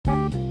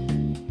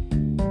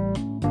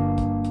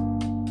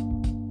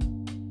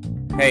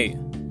Hey,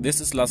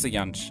 this is Lasse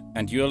Jansch,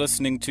 and you're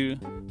listening to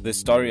The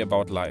Story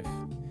About Life,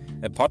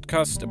 a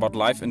podcast about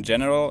life in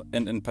general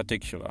and in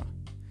particular.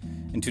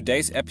 In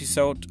today's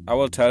episode, I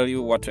will tell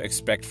you what to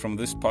expect from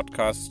this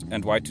podcast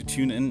and why to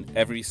tune in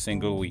every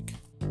single week.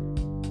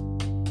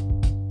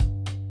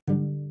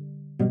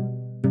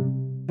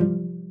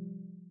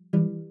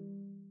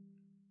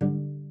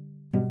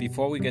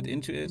 Before we get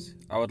into it,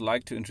 I would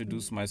like to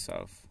introduce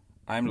myself.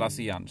 I'm Lasse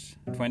Jansch,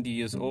 20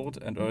 years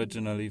old and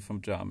originally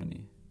from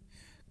Germany.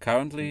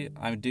 Currently,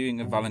 I'm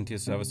doing a volunteer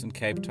service in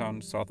Cape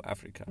Town, South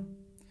Africa.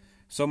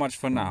 So much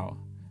for now.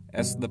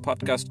 As the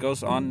podcast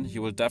goes on,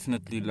 you will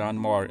definitely learn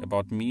more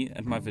about me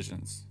and my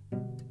visions.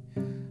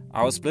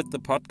 I will split the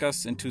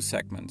podcast in two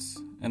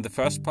segments. In the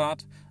first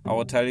part, I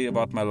will tell you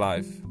about my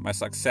life, my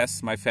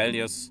success, my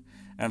failures,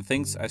 and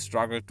things I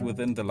struggled with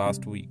in the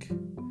last week.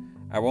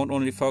 I won't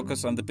only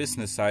focus on the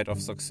business side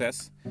of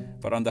success,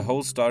 but on the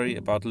whole story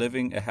about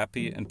living a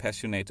happy and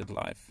passionate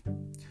life.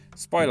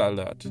 Spoiler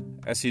alert,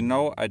 as you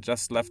know, I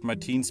just left my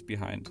teens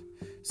behind,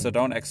 so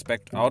don't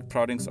expect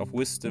outpourings of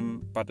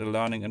wisdom, but a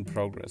learning in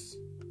progress.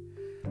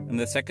 In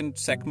the second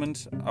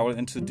segment, I will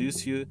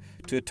introduce you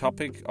to a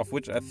topic of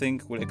which I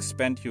think will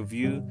expand your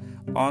view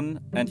on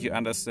and your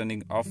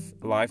understanding of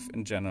life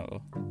in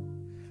general.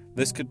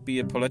 This could be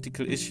a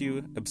political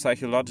issue, a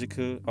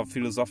psychological or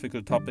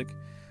philosophical topic,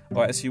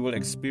 or as you will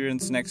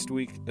experience next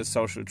week, a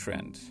social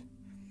trend.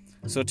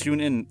 So tune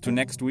in to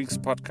next week's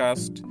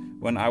podcast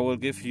when I will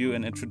give you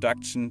an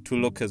introduction to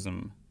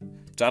lookism,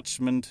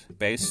 judgment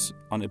based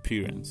on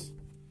appearance.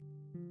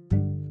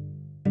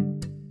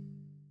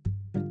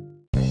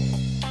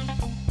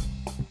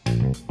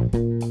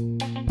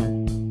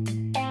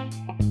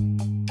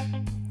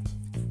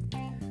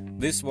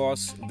 This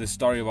was The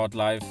Story About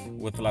Life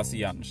with Lasse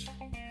Jansch.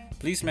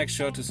 Please make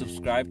sure to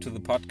subscribe to the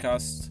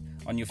podcast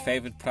on your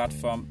favorite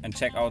platform and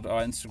check out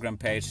our Instagram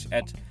page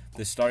at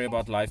The Story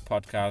About Life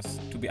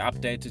podcast to be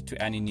updated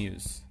to any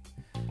news.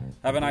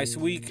 Have a nice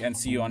week and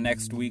see you on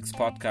next week's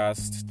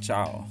podcast.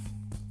 Ciao.